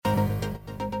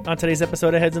On today's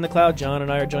episode of Heads in the Cloud, John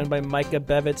and I are joined by Micah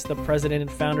Bevitz, the president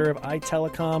and founder of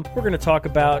iTelecom. We're going to talk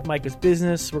about Micah's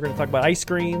business. We're going to talk about ice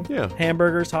cream,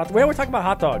 hamburgers, hot dogs. We're talking about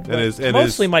hot dogs.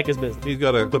 Mostly Micah's business. He's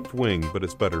got a clipped wing, but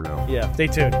it's better now. Yeah, stay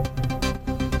tuned.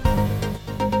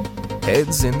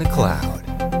 Heads in the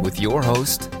Cloud with your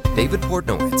host, David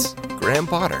Portnowitz, Graham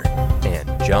Potter,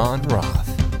 and John Roth.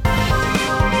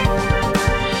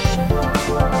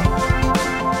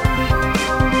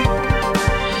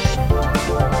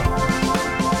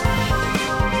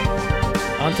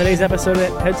 On today's episode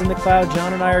of Heads in the Cloud,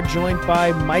 John and I are joined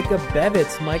by Micah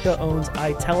Bevitz. Micah owns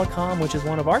iTelecom, which is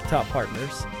one of our top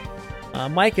partners.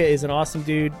 Micah is an awesome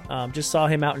dude. Just saw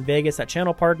him out in Vegas at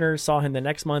Channel Partners. Saw him the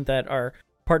next month at our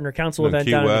partner council event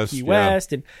down in Key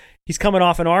West. And he's coming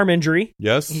off an arm injury.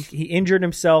 Yes. He injured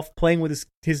himself playing with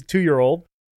his 2-year-old.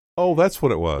 Oh, that's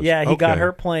what it was. Yeah, he got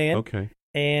hurt playing. Okay.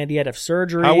 And he had to have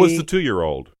surgery. How was the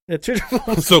 2-year-old? The 2-year-old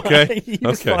was It's okay. He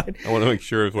was fine. I want to make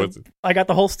sure it was. I got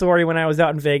the whole story when I was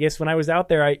out in Vegas. When I was out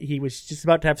there, he was just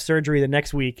about to have surgery the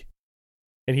next week,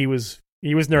 and he was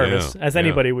nervous, as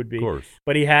anybody would be. Of course.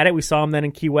 But he had it. We saw him then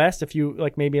in Key West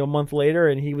maybe a month later,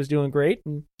 and he was doing great.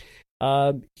 And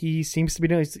he seems to be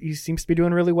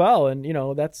doing really well, and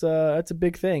that's a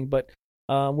big thing. But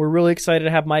we're really excited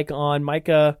to have Mike on.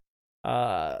 Micah,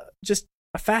 just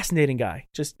a fascinating guy.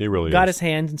 Just he really got is. his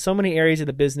hands in so many areas of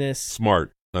the business.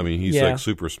 Smart. I mean, he's like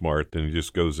super smart, and he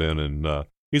just goes in and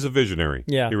he's a visionary.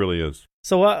 Yeah, he really is.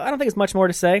 So I don't think there's much more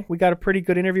to say. We got a pretty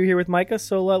good interview here with Micah,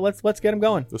 so let's get him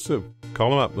going. Let's do.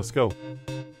 Call him up. Let's go.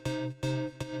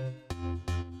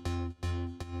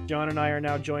 John and I are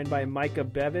now joined by Micah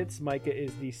Bevitz. Micah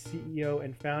is the CEO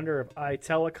and founder of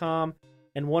iTelecom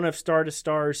and one of Star to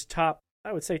Star's top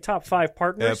 5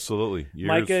 partners. Absolutely.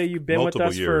 Micah, you've been with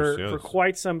us for for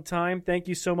quite some time. Thank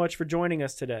you so much for joining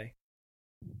us today.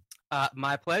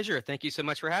 My pleasure. Thank you so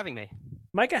much for having me.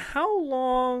 Micah, how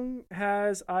long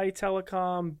has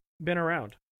iTelecom been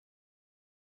around?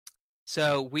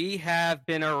 So we have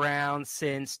been around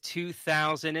since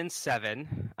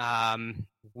 2007.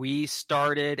 We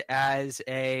started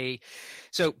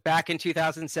so back in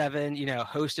 2007,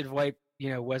 hosted VoIP,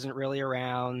 wasn't really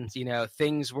around.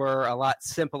 Things were a lot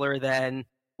simpler then.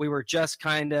 We were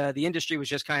the industry was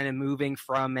just kind of moving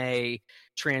from a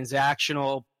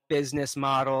transactional business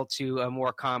model to a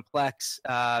more complex,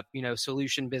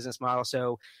 solution business model.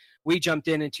 So we jumped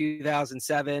in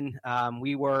 2007.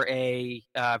 We were a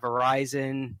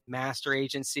Verizon master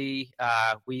agency.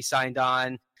 We signed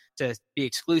on to be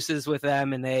exclusives with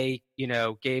them, and they,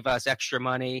 gave us extra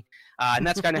money. And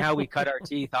that's kind of how we cut our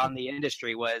teeth on the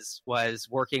industry was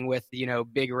working with,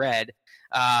 Big Red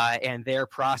and their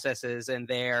processes and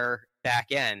their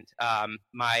back end.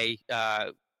 My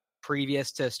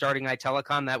previous to starting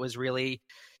iTelecom, that was really,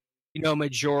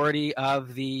 majority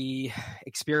of the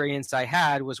experience I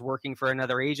had was working for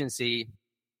another agency,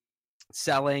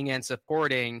 selling and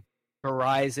supporting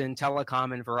Verizon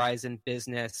Telecom and Verizon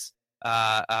Business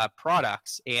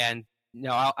products. And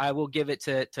I will give it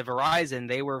to Verizon.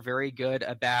 They were very good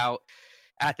about,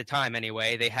 at the time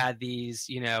anyway, they had these,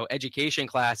 education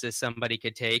classes somebody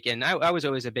could take. And I was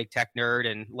always a big tech nerd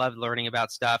and loved learning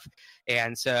about stuff.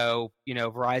 And so,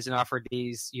 Verizon offered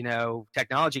these,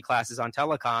 technology classes on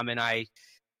telecom, and I,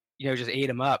 just ate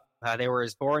them up. They were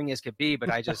as boring as could be,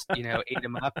 but I just, ate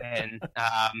them up. And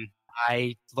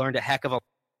I learned a heck of a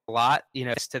lot,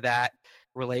 to that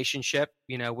relationship,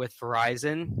 with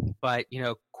Verizon. But,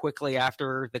 quickly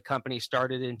after the company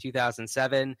started in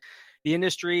 2007, the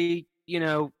industry,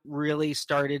 really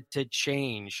started to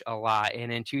change a lot.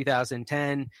 And in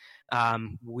 2010,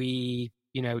 we,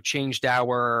 changed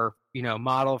our,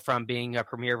 model from being a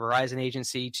premier Verizon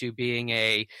agency to being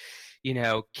a,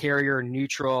 carrier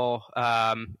neutral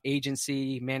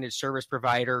agency, managed service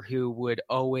provider who would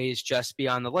always just be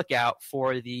on the lookout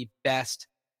for the best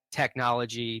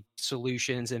technology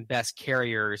solutions and best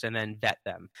carriers and then vet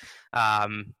them.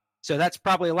 So that's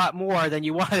probably a lot more than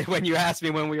you wanted when you asked me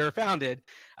when we were founded.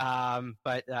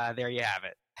 But there you have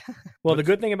it. Well, the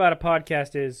good thing about a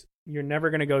podcast is you're never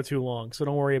going to go too long. So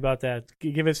don't worry about that.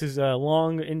 Give us as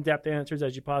long, in-depth answers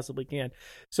as you possibly can.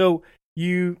 So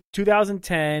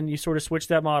 2010, you sort of switched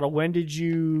that model. When did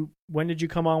you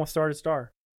come on with Star to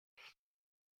Star?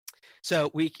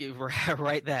 So we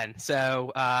right then.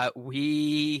 So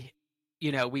we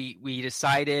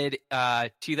decided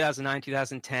 2009,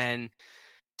 2010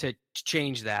 to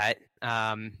change that.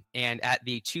 And at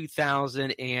the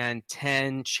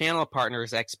 2010 Channel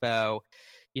Partners Expo,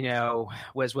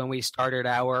 was when we started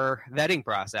our vetting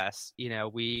process.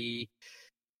 We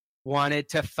wanted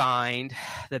to find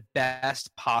the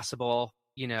best possible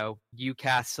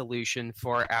UCaaS solution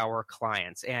for our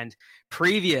clients. And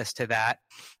previous to that,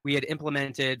 we had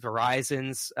implemented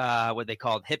Verizon's what they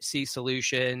called HIPC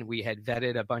solution. We had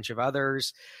vetted a bunch of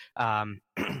others,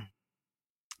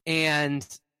 and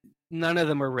none of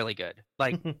them were really good.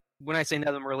 Like when I say none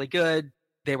of them were really good,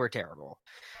 they were terrible.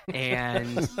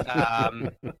 And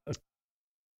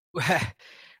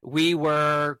we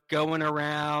were going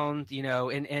around,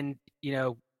 and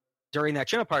during that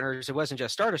Channel Partners, it wasn't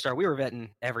just Star2Star. We were vetting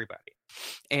everybody.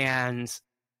 And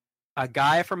a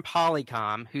guy from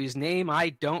Polycom, whose name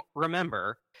I don't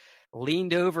remember,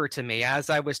 leaned over to me as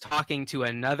I was talking to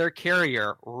another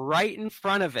carrier right in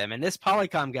front of him. And this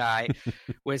Polycom guy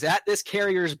was at this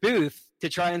carrier's booth to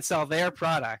try and sell their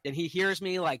product. And he hears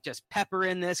me like just pepper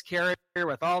in this carrier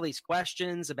with all these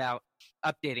questions about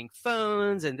updating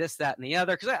phones and this, that, and the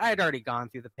other. Because I had already gone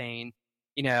through the pain,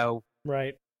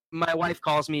 Right. My wife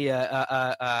calls me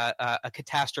a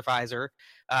catastrophizer,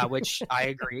 which I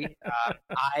agree.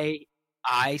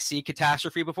 I see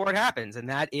catastrophe before it happens, and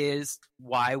that is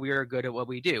why we are good at what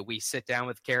we do. We sit down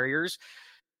with carriers,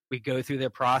 we go through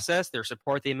their process, their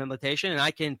support, the implementation, and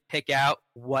I can pick out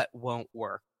what won't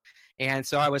work. And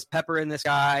so I was peppering this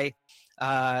guy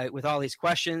with all these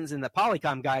questions, and the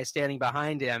Polycom guy standing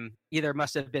behind him either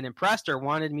must have been impressed or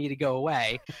wanted me to go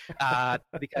away,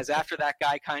 because after that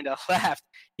guy kind of left,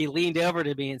 he leaned over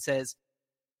to me and says,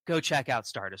 "Go check out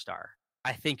Star2Star.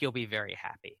 I think you'll be very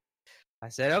happy." I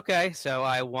said, okay. So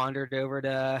I wandered over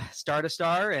to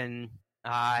Star2Star, and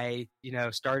I,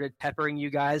 started peppering you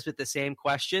guys with the same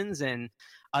questions. And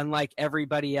unlike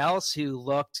everybody else who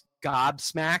looked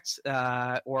gobsmacked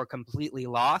or completely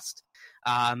lost,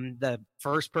 the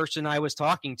first person I was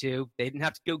talking to, they didn't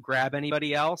have to go grab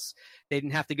anybody else. They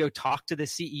didn't have to go talk to the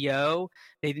CEO.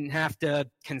 They didn't have to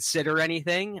consider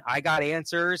anything. I got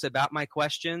answers about my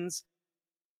questions.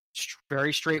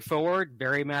 Very straightforward,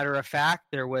 very matter of fact.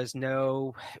 There was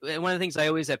no, one of the things I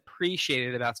always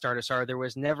appreciated about Star2Star, there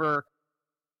was never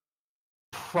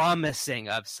promising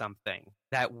of something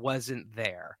that wasn't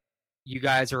there. You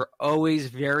guys are always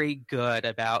very good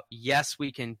about, yes,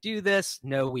 we can do this.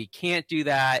 No, we can't do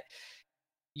that.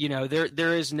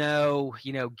 There is no,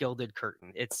 gilded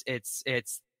curtain. It's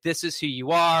this is who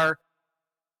you are.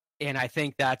 And I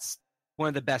think that's one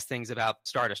of the best things about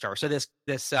Star2Star. So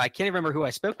this I can't even remember who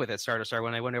I spoke with at Star2Star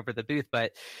when I went over the booth,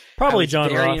 but probably John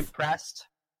very Roth. Impressed.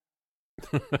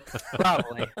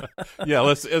 Probably. Yeah,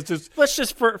 let's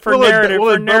just for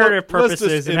narrative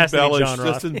purposes, it has to be John Roth.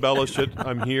 Just embellish it.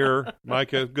 I'm here,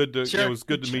 Micah. It was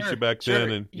good to meet you back then.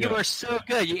 And you were so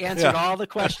good. You answered all the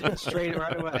questions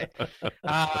right away.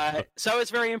 So I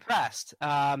was very impressed.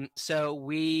 So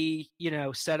we,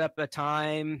 set up a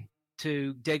time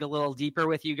to dig a little deeper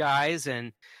with you guys.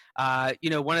 And,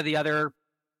 one of the other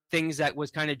things that was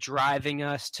kind of driving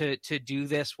us to do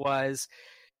this was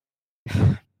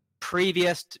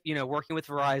previous, working with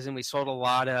Verizon, we sold a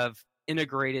lot of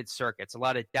integrated circuits, a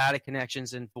lot of data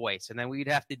connections and voice. And then we'd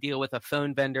have to deal with a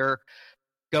phone vendor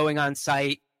going on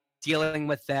site, dealing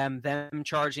with them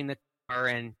charging the car,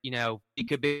 and, we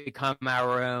could become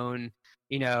our own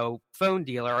phone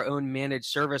dealer, our own managed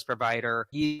service provider.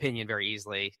 Opinion very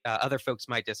easily. Other folks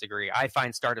might disagree. I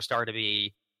find Star2Star to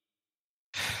be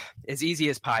as easy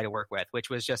as pie to work with, which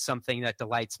was just something that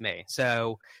delights me.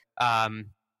 So,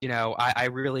 I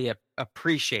really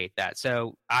appreciate that.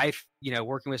 So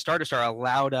working with Star2Star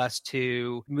allowed us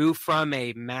to move from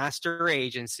a master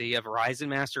agency, a Verizon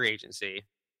master agency,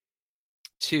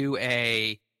 to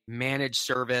a managed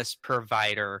service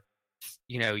provider,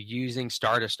 using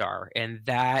Star2Star. And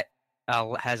that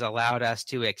has allowed us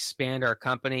to expand our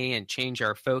company and change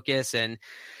our focus. And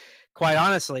quite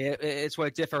honestly, it's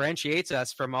what differentiates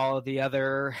us from all of the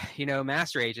other,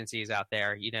 master agencies out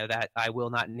there, that I will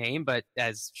not name, but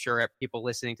as sure people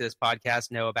listening to this podcast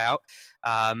know about.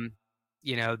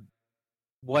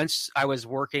 Once I was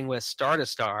working with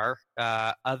Star2Star,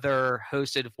 other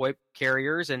hosted VoIP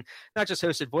carriers, and not just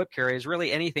hosted VoIP carriers,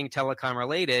 really anything telecom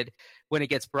related, when it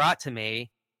gets brought to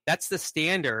me, that's the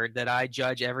standard that I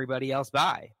judge everybody else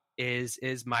by, is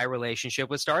my relationship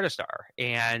with Star2Star.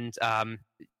 And,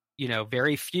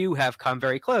 very few have come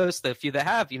very close. The few that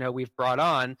have, we've brought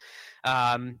on.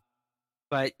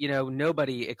 But,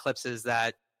 nobody eclipses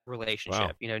that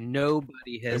relationship. You know,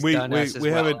 nobody has done us as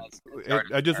we well haven't. as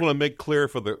I just want to make clear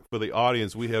for the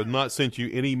audience, we have not sent you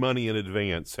any money in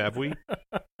advance, have we?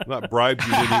 Not bribed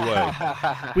you in any way.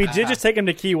 We did just take him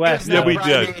to Key West. Yeah, we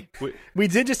did. We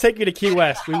did just take you to Key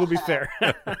West. We will be fair.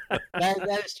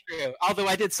 That is true. Although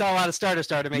I did sell a lot of Star to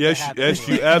Star to make yes, that happen. yes,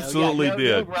 you absolutely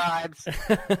did. No bribes.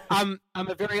 I'm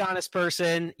a very honest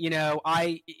person. You know,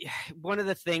 one of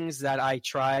the things that I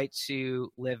try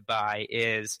to live by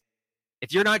is,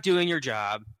 if you're not doing your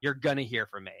job, you're gonna hear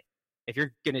from me. If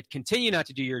you're going to continue not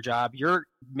to do your job, your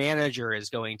manager is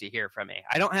going to hear from me.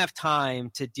 I don't have time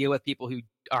to deal with people who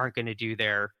aren't going to do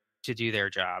their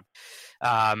job.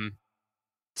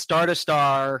 Star to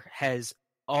Star has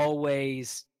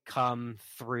always come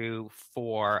through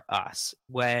for us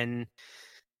when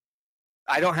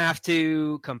I don't have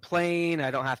to complain.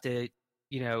 I don't have to,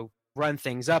 run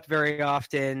things up very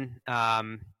often.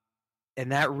 And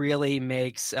that really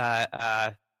makes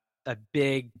a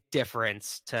big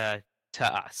difference to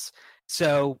us.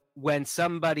 So when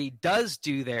somebody does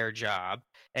do their job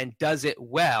and does it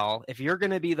well, if you're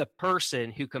going to be the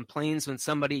person who complains when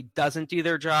somebody doesn't do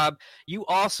their job, you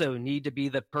also need to be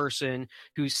the person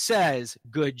who says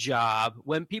good job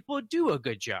when people do a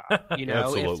good job. You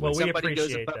know, if somebody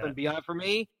goes above and beyond for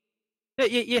me,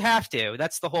 you have to.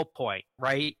 That's the whole point,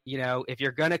 right? You know, if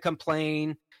you're going to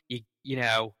complain, you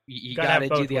got to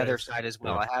do the other side as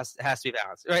well. Yeah. It has to be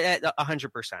balanced, right?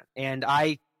 100%. And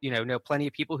I, know plenty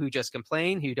of people who just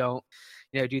complain, who don't,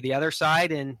 do the other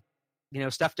side, and,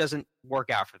 stuff doesn't work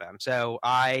out for them. So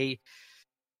and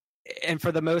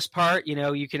for the most part,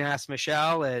 you can ask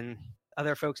Michelle and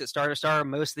other folks at Star to Star,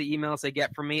 most of the emails they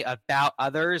get from me about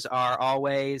others are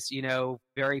always,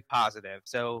 very positive.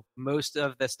 So most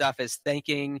of the stuff is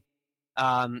thanking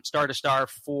Star to Star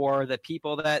for the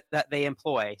people that they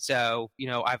employ. So,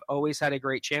 I've always had a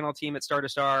great channel team at Star to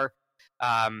Star.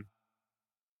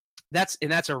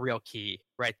 That's a real key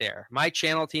right there. My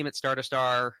channel team at Star to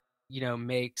Star,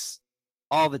 makes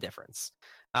all the difference.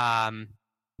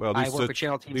 Well, I work with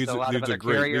channel teams with a lot of other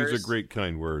carriers. These are great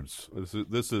kind words.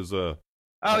 This is a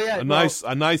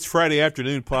nice Friday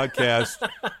afternoon podcast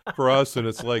for us, and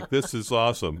it's like, this is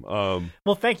awesome.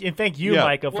 Well, thank you,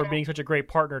 Micah, for being such a great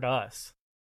partner to us.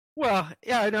 Well,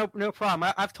 yeah, no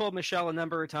problem. I've told Michelle a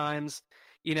number of times,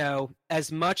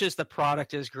 as much as the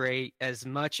product is great, as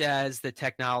much as the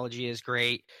technology is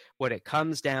great, what it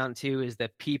comes down to is the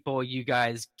people you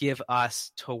guys give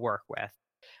us to work with.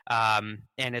 And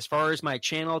as far as my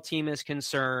channel team is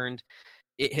concerned,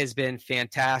 it has been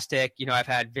fantastic. I've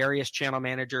had various channel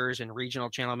managers and regional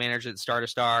channel managers at Star to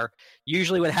Star.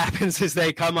 Usually what happens is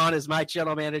they come on as my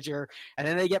channel manager and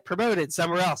then they get promoted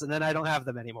somewhere else, and then I don't have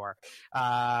them anymore.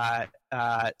 And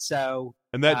that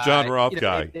John Roth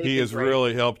guy, he has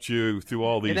really helped you through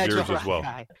all these years as well.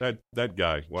 That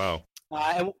guy, wow.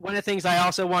 And one of the things I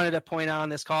also wanted to point out on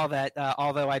this call that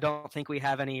although I don't think we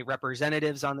have any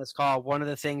representatives on this call, one of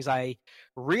the things I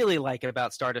really like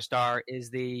about Star to Star is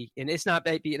and it's not,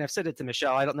 and I've said it to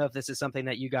Michelle, I don't know if this is something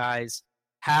that you guys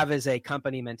have as a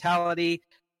company mentality,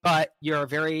 but you're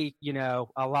very,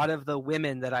 a lot of the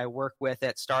women that I work with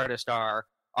at Star to Star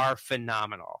are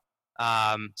phenomenal.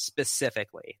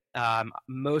 Specifically,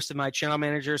 most of my channel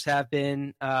managers have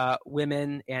been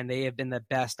women, and they have been the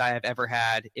best I have ever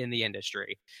had in the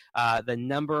industry. The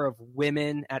number of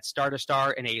women at Star to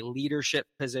Star in a leadership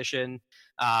position,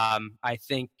 I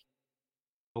think,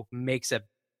 makes a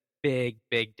big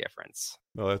difference.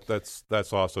 Well,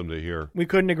 that's awesome to hear. We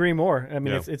couldn't agree more. I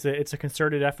mean, it's a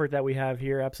concerted effort that we have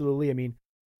here. Absolutely. I mean,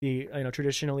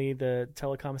 traditionally the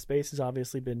telecom space has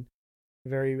obviously been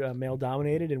very male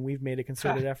dominated, and we've made a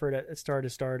concerted effort at Star to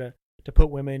Star to put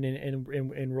women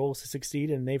in roles to succeed,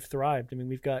 and they've thrived. I mean,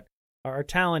 we've got our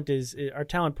talent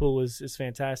pool is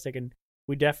fantastic, and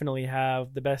we definitely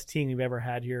have the best team we've ever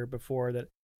had here before that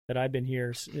I've been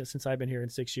here since I've been here in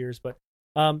 6 years. But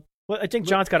I think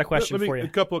John's got a question for you. A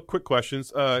couple of quick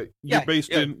questions. You're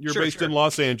based in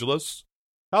Los Angeles.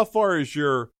 How far is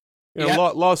your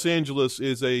Los Angeles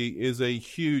is a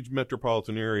huge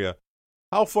metropolitan area.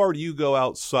 How far do you go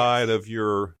outside of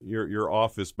your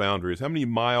office boundaries? How many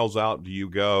miles out do you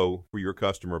go for your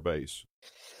customer base?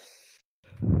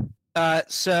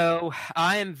 So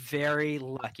I am very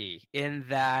lucky in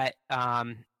that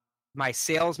my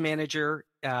sales manager,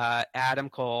 Adam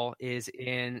Cole, is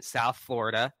in South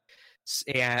Florida.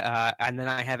 And then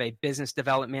I have a business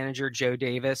development manager, Joe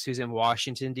Davis, who's in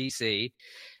Washington, D.C.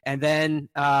 And then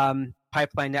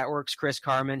Pipeline Networks, Chris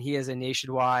Carmen, he is a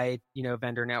nationwide,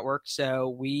 vendor network. So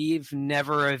we've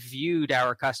never viewed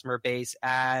our customer base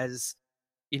as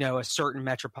a certain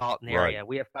metropolitan area. Right.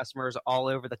 We have customers all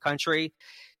over the country.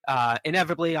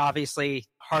 Inevitably, obviously,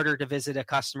 harder to visit a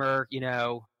customer,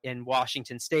 in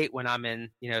Washington State when I'm in,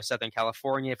 Southern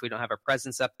California, if we don't have a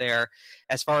presence up there.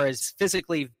 As far as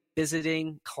physically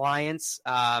visiting clients,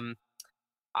 I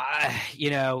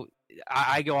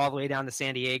go all the way down to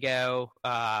San Diego.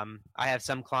 I have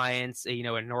some clients,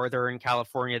 in Northern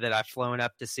California that I've flown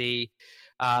up to see.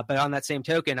 But on that same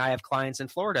token, I have clients in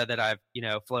Florida that I've,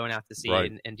 flown out to see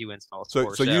right. and do installs so,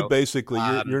 for. So you basically,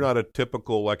 you're not a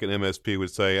typical, like an MSP would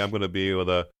say, I'm going to be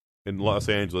in Los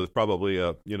Angeles, probably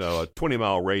a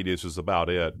 20-mile radius is about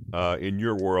it. In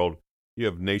your world, you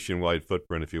have nationwide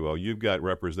footprint, if you will. You've got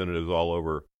representatives all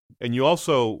over. And you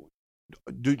also,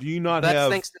 do you not That's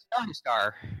have... thanks to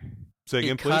Star. Say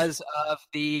again, because please? of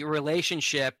the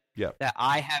relationship that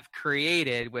I have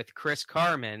created with Chris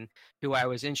Carmen, who I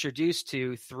was introduced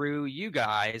to through you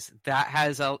guys, that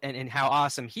has and how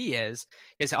awesome he is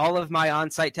all of my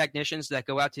on-site technicians that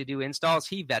go out to do installs,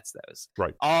 he vets those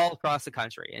all across the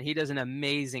country, and he does an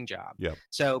amazing job. Yeah.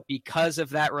 So because of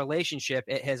that relationship,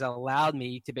 it has allowed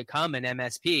me to become an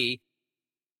MSP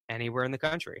anywhere in the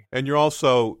country. And you're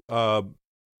also...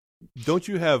 don't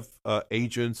you have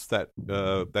agents that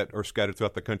are scattered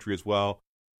throughout the country as well?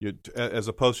 As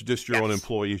opposed to just your own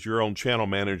employees, your own channel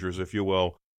managers, if you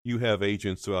will, you have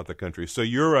agents throughout the country. So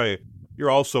you're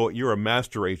a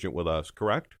master agent with us,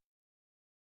 correct?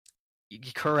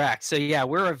 Correct. So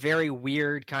we're a very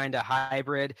weird kind of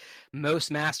hybrid.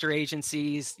 Most master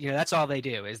agencies, that's all they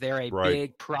do is they're a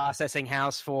big processing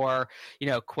house for,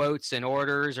 quotes and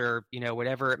orders or,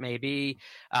 whatever it may be.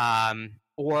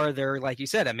 Or they're, like you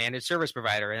said, a managed service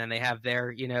provider, and then they have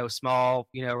their, small,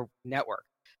 network.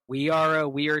 We are a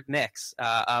weird mix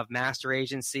of master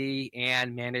agency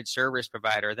and managed service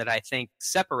provider that I think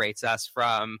separates us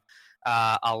from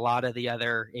a lot of the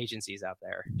other agencies out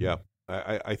there. Yeah,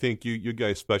 I think you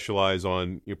guys specialize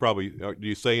on, do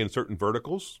you say in certain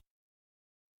verticals?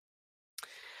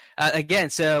 Again,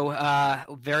 so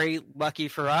very lucky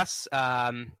for us.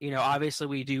 Obviously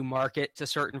we do market to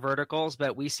certain verticals,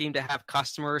 but we seem to have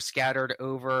customers scattered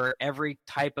over every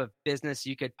type of business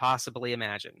you could possibly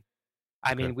imagine.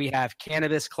 I mean, we have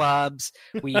cannabis clubs,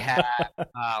 we have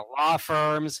law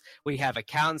firms, we have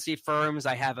accountancy firms.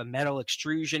 I have a metal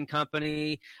extrusion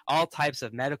company, all types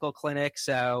of medical clinics.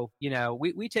 So,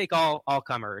 we take all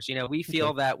comers. We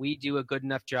feel that we do a good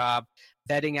enough job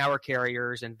vetting our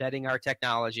carriers and vetting our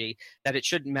technology that it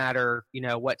shouldn't matter,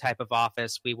 what type of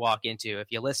office we walk into.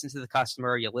 If you listen to the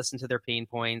customer, you listen to their pain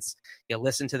points, you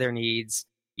listen to their needs,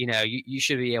 you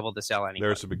should be able to sell anything.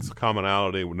 There's a big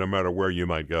commonality, no matter where you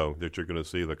might go, that you're going to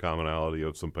see the commonality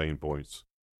of some pain points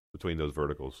between those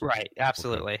verticals. Right,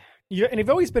 absolutely. Okay. And you've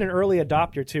always been an early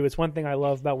adopter, too. It's one thing I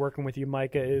love about working with you,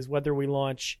 Micah, is whether we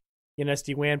launch an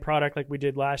SD-WAN product like we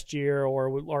did last year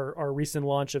or our recent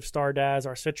launch of StarDAZ,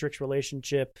 our Citrix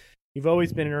relationship, you've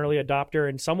always been an early adopter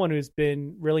and someone who's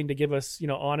been willing to give us,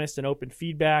 honest and open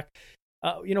feedback.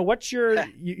 What's your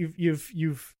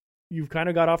you've kind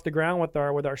of got off the ground with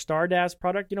our StarDAZ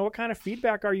product. What kind of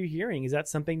feedback are you hearing? Is that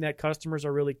something that customers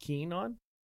are really keen on?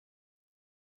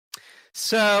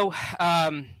 So,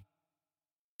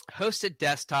 hosted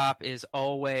desktop is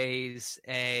always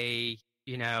a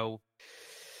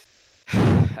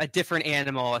different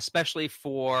animal, especially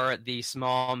for the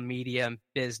small, medium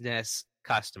business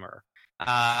customer.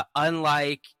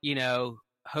 Unlike,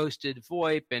 hosted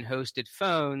VoIP and hosted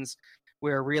phones,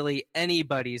 where really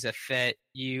anybody's a fit,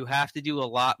 you have to do a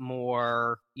lot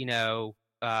more,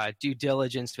 due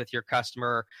diligence with your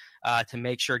customer to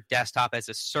make sure desktop as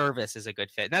a service is a good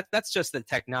fit. And that's just the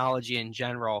technology in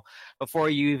general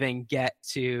before you even get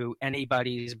to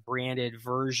anybody's branded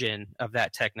version of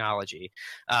that technology.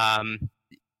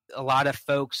 A lot of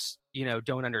folks,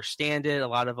 don't understand it. A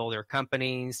lot of older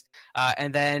companies,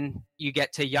 and then you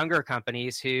get to younger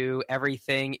companies who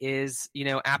everything is,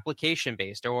 application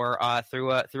based or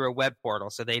through a web portal,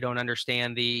 so they don't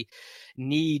understand the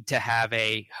need to have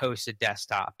a hosted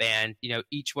desktop. And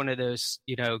each one of those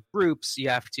groups you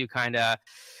have to kind of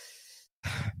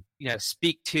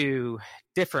speak to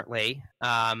differently.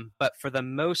 But for the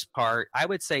most part, I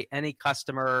would say any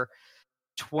customer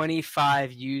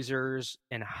 25 users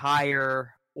and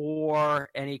higher, or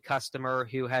any customer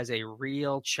who has a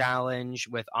real challenge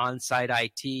with on-site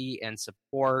IT and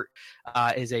support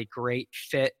is a great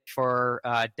fit for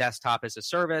desktop as a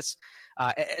service.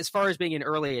 As far as being an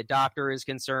early adopter is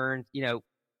concerned,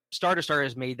 Star2Star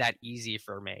has made that easy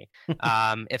for me.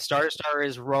 If Star2Star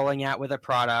is rolling out with a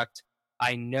product,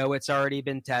 I know it's already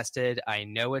been tested. I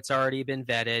know it's already been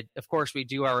vetted. Of course, we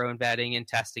do our own vetting and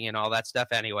testing and all that stuff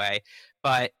anyway.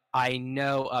 But I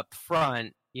know up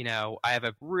front I have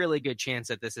a really good chance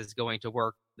that this is going to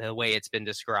work the way it's been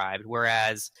described.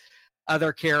 Whereas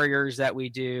other carriers that we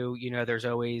do, there's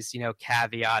always,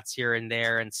 caveats here and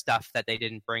there and stuff that they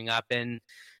didn't bring up. And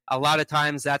a lot of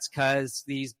times that's because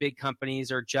these big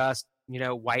companies are just,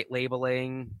 white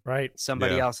labeling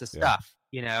somebody else's stuff.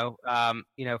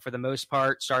 For the most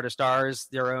part, Star2Star's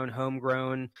their own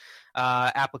homegrown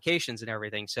applications and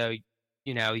everything. So,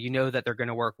 that they're going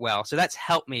to work well. So that's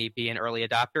helped me be an early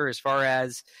adopter. As far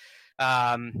as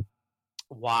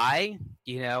why,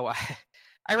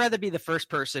 I'd rather be the first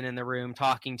person in the room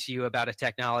talking to you about a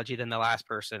technology than the last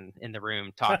person in the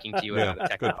room talking to you about a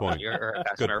technology or a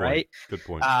customer, right? Good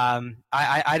point.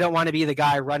 I don't want to be the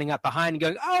guy running up behind and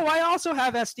going, oh, I also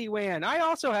have SD-WAN. I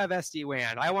also have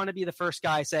SD-WAN. I want to be the first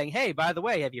guy saying, hey, by the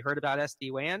way, have you heard about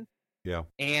SD-WAN? Yeah.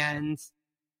 And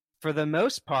for the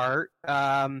most part,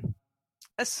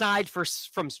 aside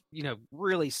from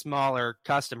really smaller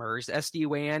customers,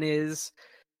 SD-WAN is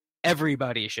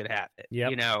everybody should have it.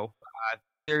 Yep.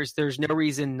 There's no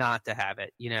reason not to have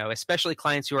it, especially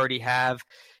clients who already have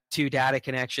 2 data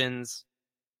connections.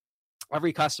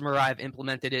 Every customer I've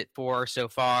implemented it for so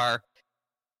far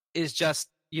is just,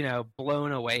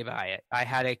 blown away by it. I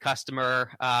had a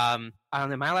customer, I don't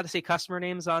know, am I allowed to say customer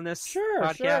names on this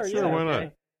podcast? Sure, why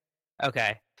not?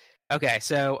 Okay,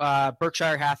 so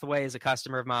Berkshire Hathaway is a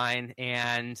customer of mine,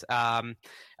 and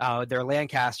their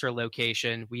Lancaster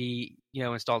location, we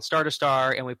installed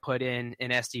Star2Star, and we put in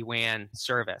an SD-WAN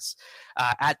service.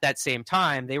 At that same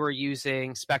time, they were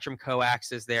using Spectrum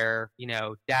Coax as their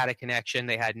data connection.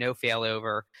 They had no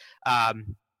failover.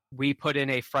 We put in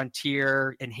a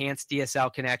Frontier enhanced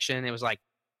DSL connection. It was like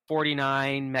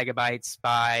 49 megabytes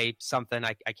by something,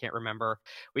 I can't remember.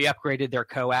 We upgraded their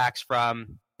coax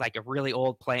from like a really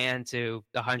old plan to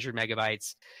 100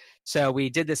 megabytes. So we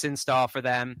did this install for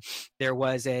them. There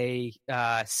was a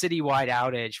citywide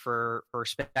outage for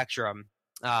Spectrum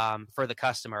for the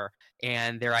customer,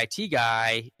 and their IT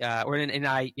guy, I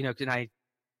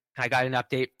got an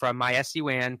update from my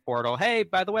SD-WAN portal. Hey,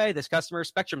 by the way, this customer's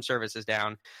Spectrum service is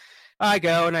down. I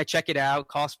go and I check it out,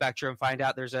 call Spectrum, find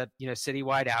out there's a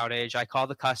citywide outage. I call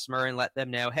the customer and let them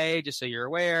know, hey, just so you're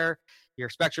aware, your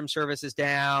Spectrum service is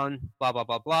down, blah, blah,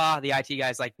 blah, blah. The IT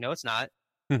guy's like, no, it's not.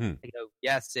 I go,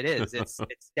 yes, it is. It's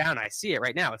down. I see it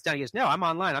right now. It's down. He goes, no, I'm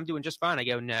online. I'm doing just fine. I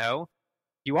go, no,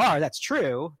 you are. That's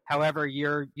true. However,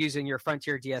 you're using your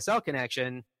Frontier DSL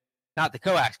connection, not the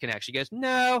coax connection. He goes,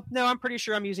 no, I'm pretty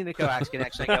sure I'm using the coax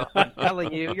connection. I go, I'm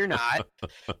telling you, you're not.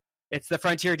 It's the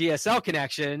Frontier DSL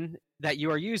connection that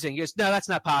you are using. He goes, no, that's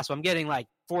not possible. I'm getting like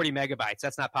 40 megabytes.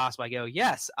 That's not possible. I go,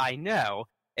 yes, I know.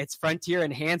 It's Frontier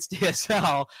enhanced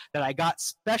DSL that I got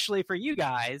specially for you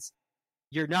guys.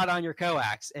 You're not on your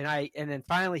coax. And then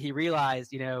finally he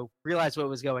realized what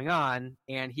was going on,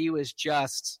 and he was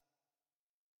just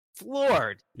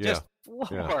floored. Just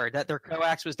floored that their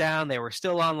coax was down. They were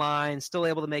still online, still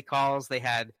able to make calls. They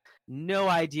had no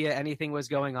idea anything was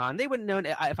going on. They wouldn't know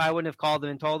if I wouldn't have called them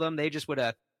and told them. They just would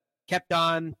have kept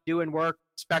on doing work.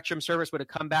 Spectrum service would have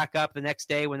come back up the next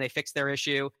day when they fixed their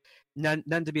issue. None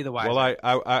to be the wiser. Well,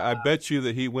 I bet you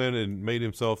that he went and made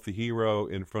himself the hero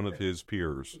in front of his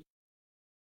peers.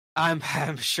 I'm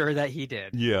sure that he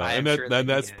did. Yeah, and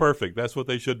that's perfect. That's what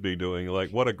they should be doing.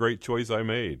 Like, what a great choice I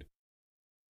made.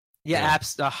 Yeah,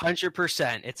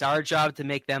 100%. It's our job to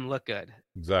make them look good.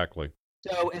 Exactly.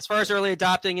 So as far as early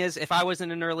adopting is, if I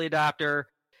wasn't an early adopter,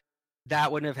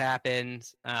 that wouldn't have happened.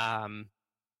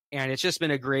 And it's just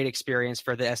been a great experience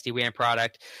for the SD-WAN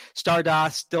product.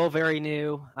 Stardos, still very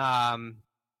new.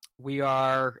 We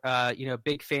are,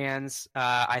 big fans.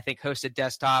 I think hosted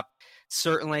desktop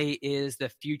certainly is the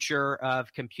future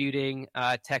of computing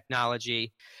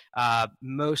technology,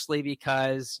 mostly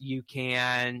because you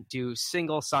can do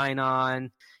single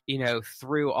sign-on,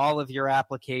 through all of your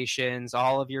applications,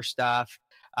 all of your stuff.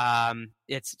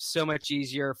 It's so much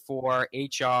easier for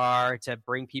HR to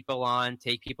bring people on,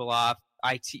 take people off.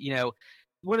 IT,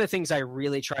 one of the things I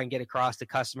really try and get across to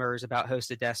customers about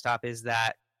hosted desktop is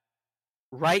that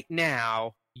right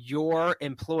now, your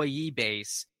employee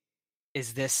base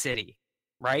is this city,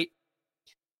 right?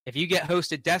 If you get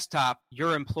hosted desktop,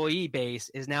 your employee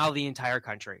base is now the entire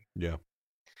country. Yeah.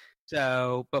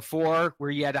 So before,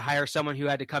 where you had to hire someone who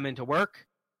had to come into work,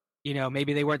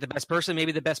 maybe they weren't the best person.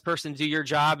 Maybe the best person to do your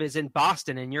job is in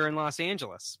Boston and you're in Los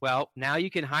Angeles. Well, now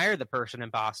you can hire the person in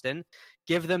Boston,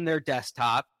 give them their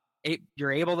desktop.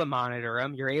 You're able to monitor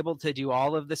them. You're able to do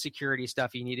all of the security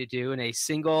stuff you need to do in a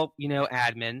single,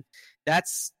 admin.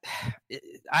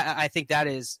 I think that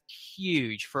is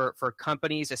huge for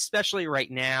companies, especially right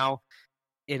now.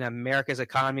 in America's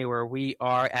economy where we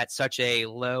are at such a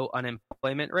low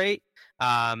unemployment rate,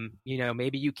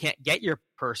 maybe you can't get your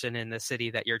person in the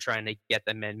city that you're trying to get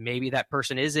them in. Maybe that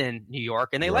person is in New York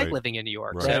and they like living in New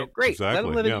York. Right. So great, let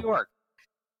them live in New York.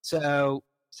 So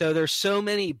there's so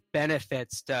many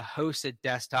benefits to hosted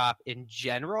desktop in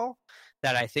general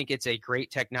that I think it's a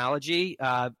great technology.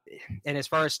 And as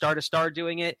far as Star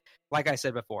doing it, like I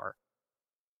said before,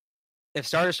 if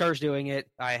Star's doing it,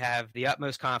 I have the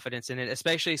utmost confidence in it,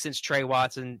 especially since Trey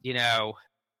Watson,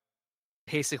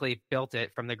 basically built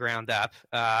it from the ground up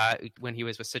when he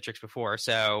was with Citrix before.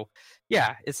 So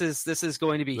yeah, this is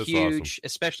going to be huge, awesome.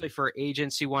 Especially for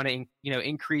agents who want to,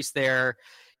 increase their,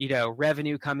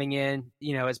 revenue coming in.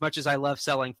 As much as I love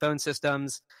selling phone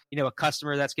systems, a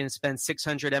customer that's going to spend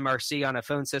 600 MRC on a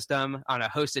phone system on a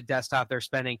hosted desktop, they're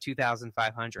spending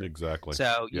 2,500. Exactly.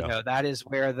 So, that's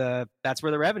where the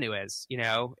revenue is.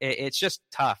 It's just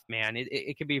tough, man.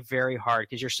 It can be very hard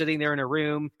because you're sitting there in a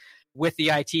room with the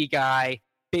IT guy,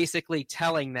 basically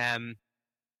telling them,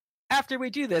 after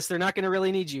we do this, they're not going to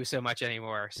really need you so much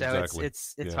anymore. So exactly.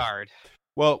 it's hard.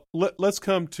 Well, let's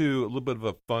come to a little bit of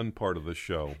a fun part of the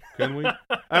show, can we?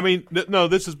 I mean, no,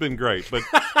 this has been great, but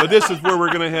this is where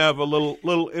we're going to have a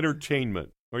little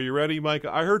entertainment. Are you ready,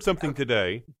 Micah? I heard something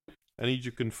today. I need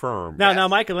you to confirm. Now,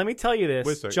 Micah, let me tell you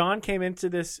this. John came into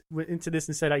this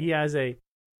and said he has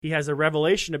a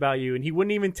revelation about you, and he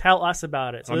wouldn't even tell us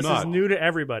about it. So this is new to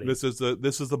everybody. This is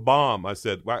the bomb. I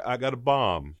said, I got a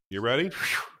bomb. You ready?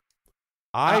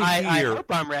 I hope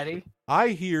I'm ready. I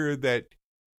hear that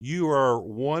you are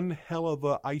one hell of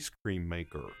a ice cream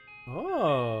maker.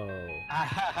 Oh.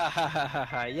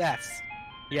 Yes,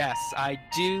 I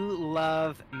do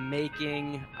love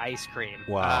making ice cream.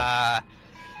 Wow.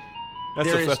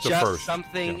 That's just first.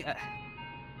 Something. Yeah.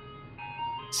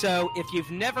 So if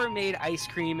you've never made ice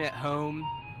cream at home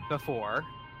before,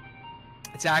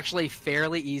 it's actually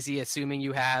fairly easy, assuming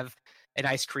you have an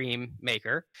ice cream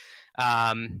maker.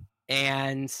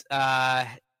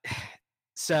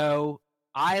 So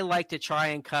I like to try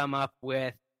and come up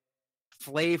with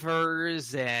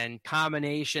flavors and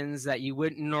combinations that you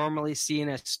wouldn't normally see in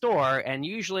a store. And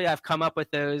usually I've come up with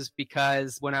those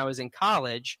because when I was in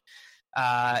college,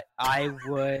 I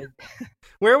would...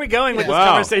 Where are we going with this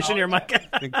conversation here, Mike?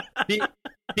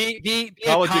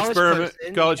 College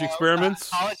experiments.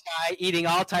 College guy eating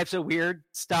all types of weird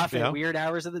stuff at weird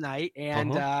hours of the night.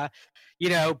 And,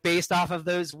 based off of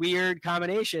those weird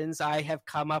combinations, I have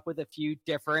come up with a few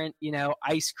different,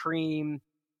 ice cream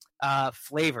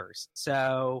flavors.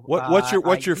 So what's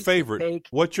your favorite?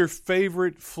 What's your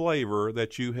favorite flavor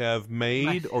that you have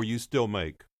made or you still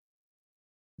make?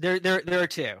 There are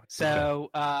two.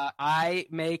 So I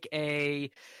make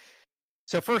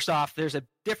So first off, there's a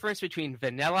difference between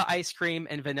vanilla ice cream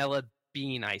and vanilla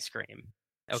bean ice cream.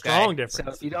 Okay? Strong difference.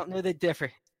 So if you don't know the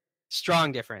difference,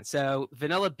 strong difference. So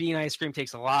vanilla bean ice cream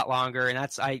takes a lot longer, and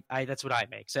that's what I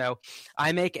make. So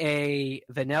I make a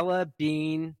vanilla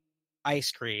bean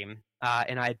ice cream,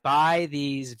 and I buy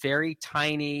these very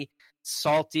tiny,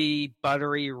 salty,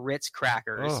 buttery Ritz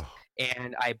crackers,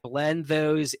 and I blend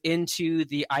those into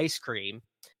the ice cream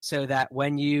so that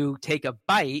when you take a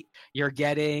bite, you're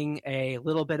getting a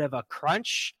little bit of a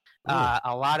crunch,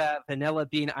 a lot of vanilla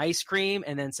bean ice cream,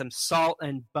 and then some salt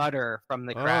and butter from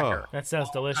the cracker. That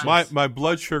sounds delicious. My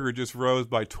blood sugar just rose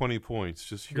by 20 points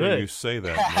just hearing you say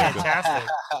that. Fantastic.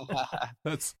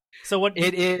 So what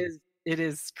it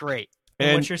is great.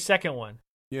 And what's your second one?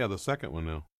 Yeah, the second one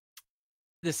now.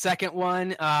 The second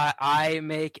one, I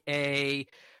make a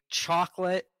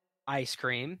chocolate ice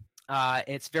cream.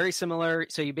 It's very similar.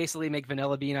 So you basically make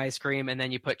vanilla bean ice cream and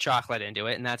then you put chocolate into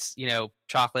it, and that's,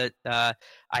 chocolate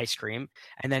ice cream.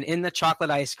 And then in the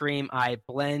chocolate ice cream, I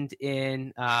blend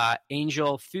in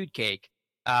Angel food cake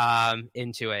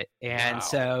into it. And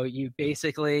so you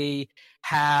basically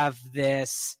have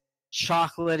this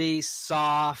chocolatey,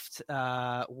 soft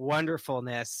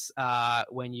wonderfulness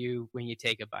when you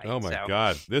take a bite. Oh my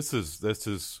God, this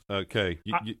is okay.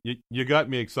 You got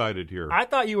me excited here. I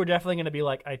thought you were definitely going to be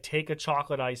like, I take a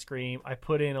chocolate ice cream, I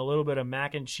put in a little bit of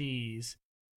mac and cheese,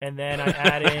 and then I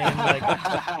add in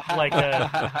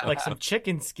like some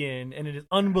chicken skin, and it is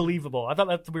unbelievable. I thought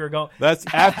that's where we were going. That's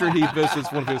after he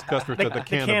visits one of his customers at the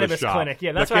cannabis shop. Clinic.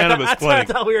 Yeah, that's the cannabis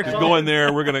clinic. I thought we were going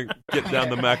there. We're going to get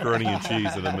down the macaroni and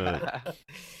cheese in a minute.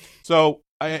 So,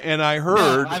 I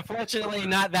heard. No, unfortunately,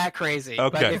 not that crazy.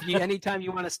 Okay. But anytime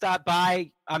you want to stop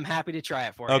by, I'm happy to try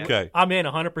it for you. Okay. I'm in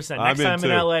 100%. Next time in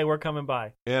LA, we're coming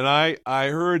by. And I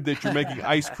heard that you're making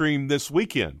ice cream this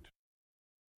weekend.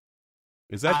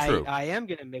 Is that true? I am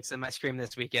going to make some ice cream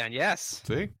this weekend. Yes.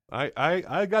 See,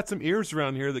 I got some ears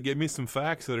around here that give me some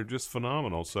facts that are just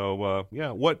phenomenal. So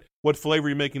yeah, what flavor are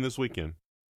you making this weekend?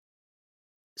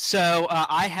 So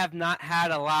I have not had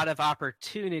a lot of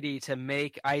opportunity to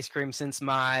make ice cream since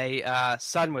my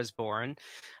son was born.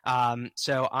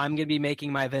 So I'm going to be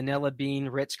making my vanilla bean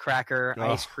Ritz cracker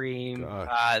ice cream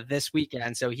this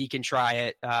weekend, so he can try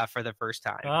it for the first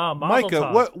time. Oh,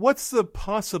 Micah, what's the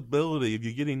possibility of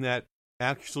you getting that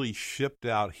actually shipped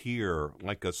out here,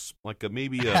 like a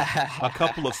maybe a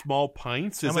couple of small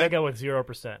pints? I'm gonna go with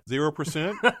 0%.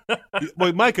 0%?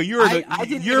 Well, Micah, you're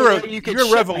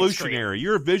a revolutionary.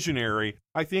 You're a visionary.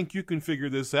 I think you can figure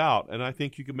this out, and I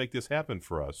think you can make this happen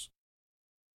for us.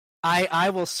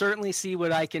 I will certainly see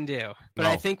what I can do, but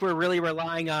I think we're really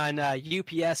relying on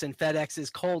UPS and FedEx's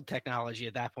cold technology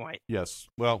at that point. Yes.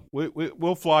 Well,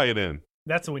 we'll fly it in.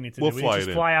 That's what we need to do. We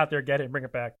just fly out there, get it, and bring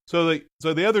it back. So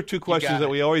the other two questions that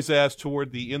we always ask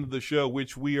toward the end of the show,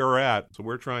 which we are at, so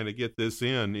we're trying to get this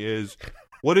in, is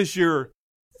what is your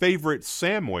favorite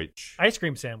sandwich? Ice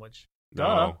cream sandwich.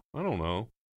 No, I don't know.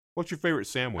 What's your favorite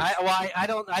sandwich? I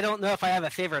don't know if I have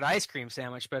a favorite ice cream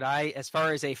sandwich, but as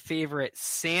far as a favorite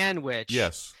sandwich,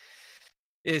 yes,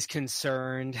 is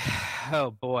concerned, oh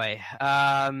boy,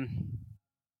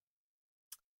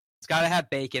 it's got to have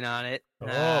bacon on it.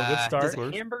 Oh, good start. Does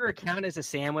a hamburger count as a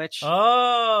sandwich?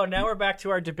 Oh, now we're back to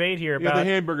our debate here. Yeah, the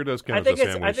hamburger does count as a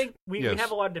sandwich. I think we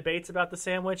have a lot of debates about the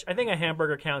sandwich. I think a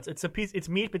hamburger counts. It's a piece. It's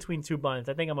meat between two buns.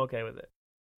 I think I'm okay with it.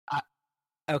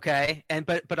 Okay,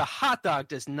 but a hot dog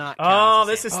does not count.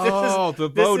 This is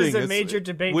the voting. This is a major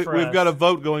debate for us. We've got a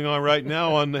vote going on right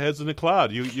now on the Heads in the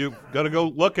Cloud. You got to go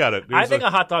look at it. I think a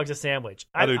hot dog's a sandwich.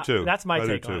 I do too. That's my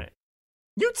take on it.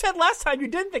 You said last time you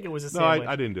didn't think it was a sandwich.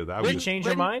 No, I didn't do that. Did you change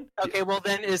your mind? Okay, well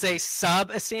then is a sub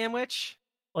a sandwich?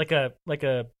 Like a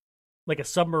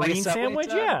submarine sandwich?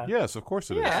 Sub? Yeah. Yes, of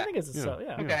course it is. Yeah, I think it's a sub.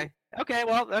 Yeah. Okay. Okay.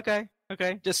 Well. Okay.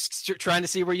 Just trying to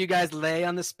see where you guys lay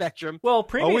on the spectrum. Well,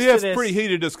 we have pretty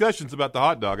heated discussions about the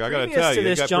hot dog. I got to tell you,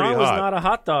 this, John was not a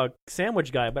hot dog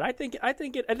sandwich guy, but I think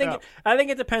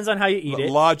it depends on how you eat it.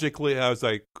 Logically, as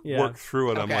I work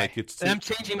through it, I'm like, I'm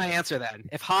changing my answer then.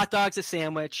 If hot dog's a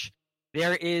sandwich,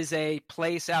 there is a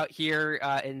place out here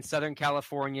in Southern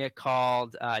California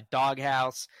called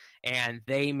Doghouse, and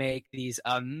they make these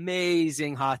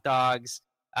amazing hot dogs.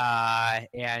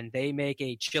 And they make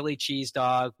a chili cheese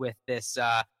dog with this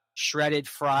shredded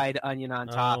fried onion on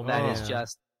top. That is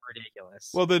just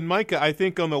ridiculous. Well, then, Micah, I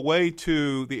think on the way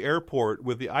to the airport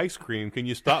with the ice cream, can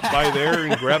you stop by there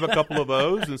and grab a couple of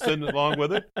those and send it along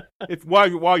with it?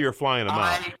 While you're flying them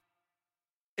out.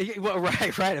 Well,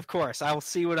 right. Of course, I will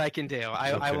see what I can do.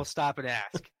 I will stop and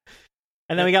ask.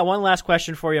 And then we got one last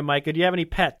question for you, Micah. Do you have any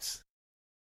pets?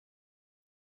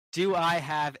 Do I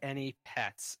have any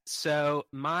pets? So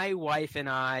my wife and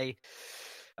I,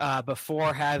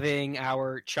 before having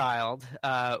our child,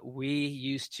 we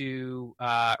used to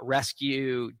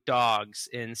rescue dogs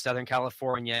in Southern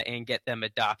California and get them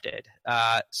adopted.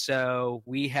 So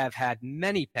we have had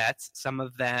many pets, some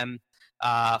of them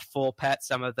full pets,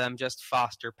 some of them just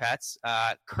foster pets.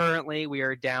 Currently, we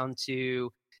are down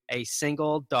to a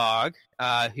single dog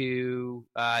who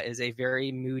is a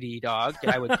very moody dog.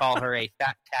 I would call her a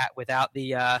fat cat without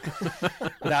the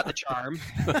charm.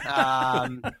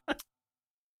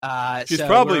 She's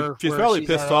probably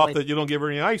pissed off that you don't give her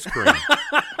any ice cream.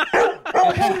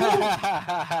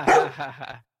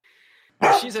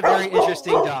 She's a very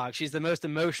interesting dog. She's the most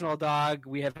emotional dog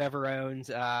we have ever owned.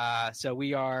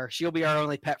 So she'll be our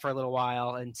only pet for a little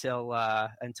while until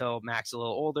Max is a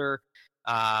little older.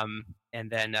 And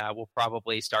then we'll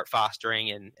probably start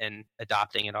fostering and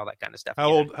adopting and all that kind of stuff.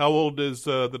 How old is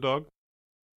the dog?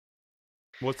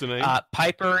 What's the name?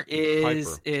 Piper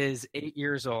is 8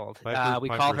 years old. We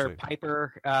call her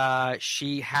Piper.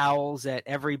 She howls at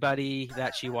everybody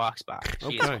that she walks by.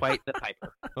 She is quite the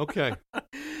Piper. Okay.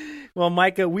 Well,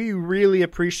 Micah, we really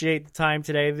appreciate the time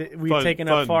today. We've taken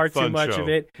up far too much of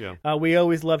it. Yeah. We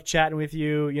always love chatting with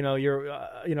you. You know, you're,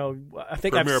 I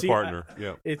think Premier I've seen partner.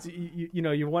 Yeah. It's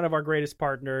you're one of our greatest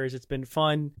partners. It's been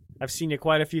fun. I've seen you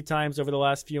quite a few times over the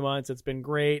last few months. It's been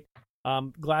great.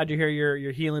 Glad to hear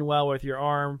you're healing well with your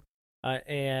arm.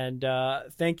 And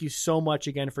thank you so much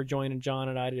again for joining John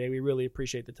and I today. We really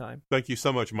appreciate the time. Thank you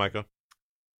so much, Micah.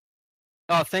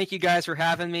 Oh, thank you guys for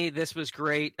having me. This was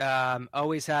great.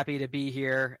 Always happy to be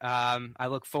here. I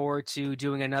look forward to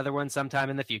doing another one sometime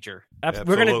in the future.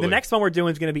 Absolutely. The next one we're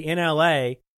doing is going to be in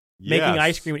LA, making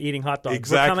ice cream and eating hot dogs.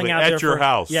 Exactly. We're coming out at your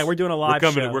house. Yeah, we're doing a live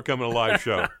show. We're coming to a live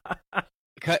show.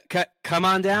 Come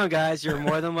on down, guys. You're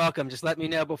more than welcome. Just let me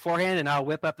know beforehand, and I'll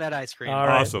whip up that ice cream. All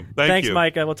right. Awesome. Thanks, you.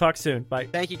 Micah. We'll talk soon. Bye.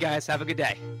 Thank you, guys. Have a good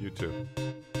day. You too.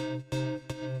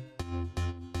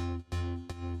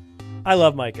 I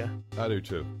love Micah. I do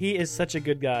too. He is such a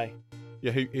good guy.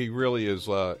 Yeah, he really is.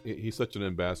 He's such an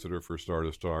ambassador for Star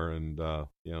to Star, and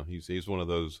he's one of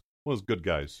those good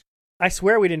guys. I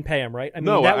swear we didn't pay him, right? I mean,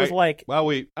 No, that was like. Well,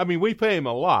 we pay him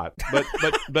a lot,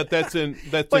 but that's in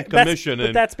But commission.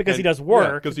 but that's because he does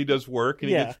work. Because he does work,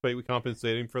 and Yeah. he gets paid. We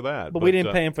compensate him for that. But we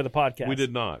didn't pay him for the podcast. We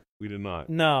did not.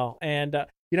 No, and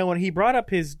when he brought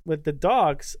up with the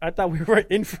dogs, I thought we were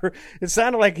in for. It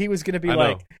sounded like he was going to be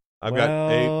like, I've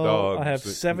got 8 dogs. I have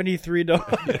 73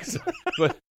 dogs.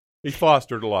 But he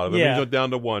fostered a lot of them. Yeah. He's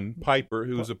down to one, Piper,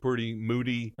 who's a pretty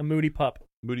moody pup.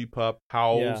 Moody pup,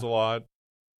 howls Yeah. a lot.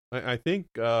 I think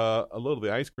a little of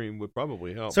the ice cream would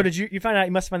probably help. So did you find out?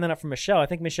 You must find that out from Michelle. I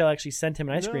think Michelle actually sent him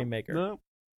an ice cream maker.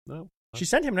 No. She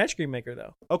sent him an ice cream maker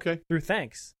though. Okay. Through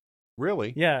thanks.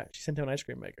 Really? Yeah, she sent him an ice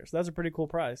cream maker. So that's a pretty cool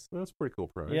prize. Well, that's a pretty cool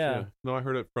prize. Yeah. No, I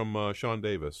heard it from Sean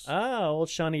Davis. Oh, old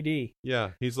Shawnee D.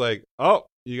 Yeah. He's like, oh,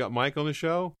 you got Mike on the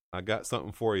show? I got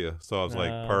something for you. So I was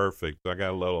like, perfect. I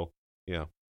got a little, yeah.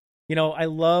 I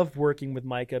love working with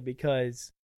Micah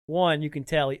because, one, you can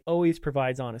tell he always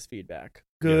provides honest feedback.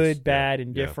 Good, Yes, bad, yeah,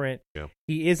 indifferent. yeah.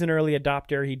 He is an early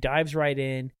adopter. He dives right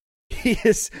in.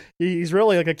 He's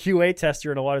really like a QA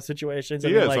tester in a lot of situations.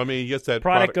 He is. He gets that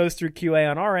product goes through QA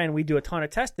on our end. We do a ton of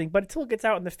testing, but until it gets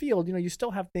out in the field, you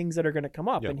still have things that are going to come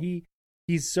up. Yeah. And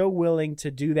he's so willing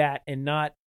to do that and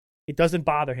not. It doesn't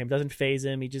bother him. Doesn't faze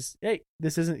him. He just, hey,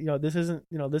 this is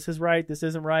right. This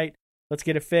isn't right. Let's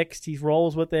get it fixed. He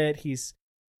rolls with it. He's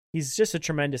just a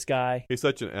tremendous guy. He's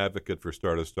such an advocate for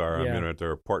Star to Star. Yeah. I mean, at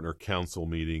their partner council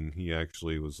meeting, he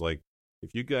actually was like,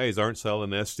 if you guys aren't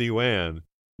selling SD-WAN,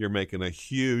 you're making a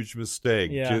huge mistake.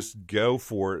 Yeah. Just go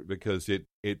for it because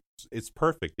it's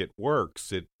perfect. It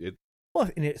works. Well,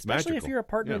 and especially if magical. you're a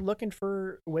partner Yeah. looking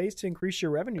for ways to increase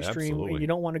your revenue stream Absolutely. and you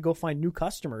don't want to go find new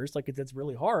customers, that's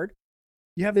really hard.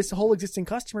 You have this whole existing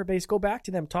customer base. Go back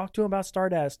to them. Talk to them about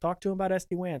Stardust. Talk to them about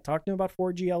SD-WAN. Talk to them about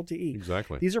 4G LTE.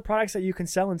 Exactly. These are products that you can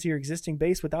sell into your existing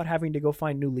base without having to go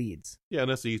find new leads. Yeah,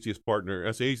 and that's the easiest partner.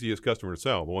 That's the easiest customer to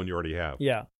sell, the one you already have.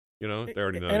 Yeah. They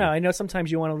already know. I know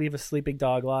sometimes you want to leave a sleeping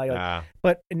dog lie. you.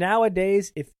 But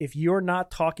nowadays, if you're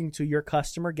not talking to your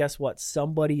customer, guess what?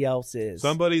 Somebody else is.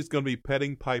 Somebody's going to be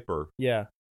petting Piper Yeah.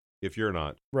 if you're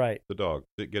not. Right. The dog.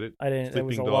 Get it? I didn't. There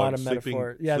was a Sleeping lot dog, of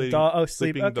metaphor. sleeping- Yeah, sleep- dog. Oh,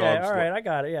 sleep. sleeping Okay, dogs. all right, I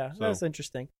got it. Yeah, So- that's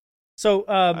interesting. So,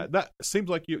 That seems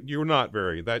like you're not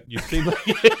very. That you seem like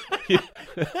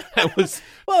that was.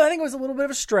 well, I think it was a little bit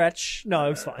of a stretch. No,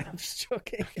 it was fine. I'm just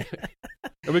joking.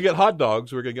 And we get hot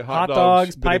dogs. We're gonna get Hot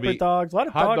dogs, Gonna Piper be dogs, a lot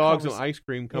of hot dog dogs and convers- ice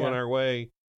cream coming Yeah. our way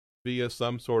via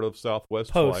some sort of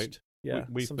Southwest Post. flight. Yeah,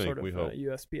 We some think, sort of we hope.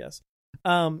 USPS.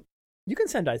 You can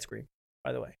send ice cream,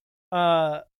 by the way.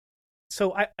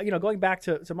 So I, going back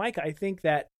to Micah, I think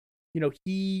that,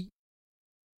 he's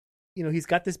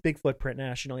got this big footprint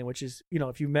nationally, which is,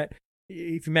 if you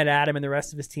met Adam and the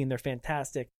rest of his team, they're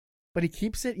fantastic. But he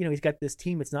keeps it, he's got this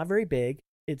team. It's not very big.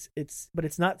 But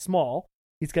it's not small.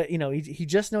 He's got, he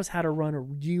just knows how to run a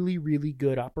really, really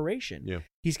good operation. Yeah.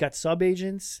 He's got sub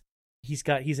agents. He's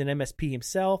an MSP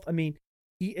himself. I mean,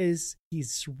 he's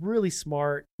really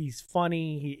smart. He's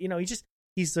funny.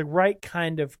 He's the right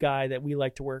kind of guy that we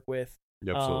like to work with.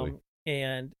 Absolutely.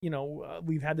 And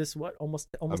we've had this almost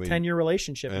 10-year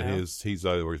relationship and now. he's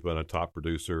always been a top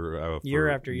producer Year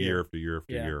after year. after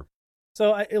year.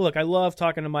 So I love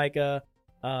talking to Micah.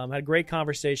 Had a great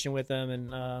conversation with him,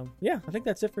 and I think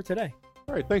that's it for today.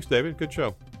 All right, thanks, David. Good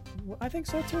show. I think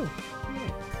so too.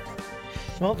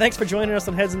 Well, thanks for joining us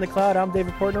on Heads in the Cloud. I'm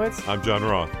David Portnowitz, I'm John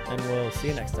Roth. and we'll see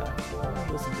you next time.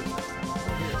 Listen to this next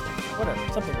time.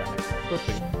 Whatever, something about next time.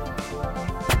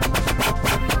 Something.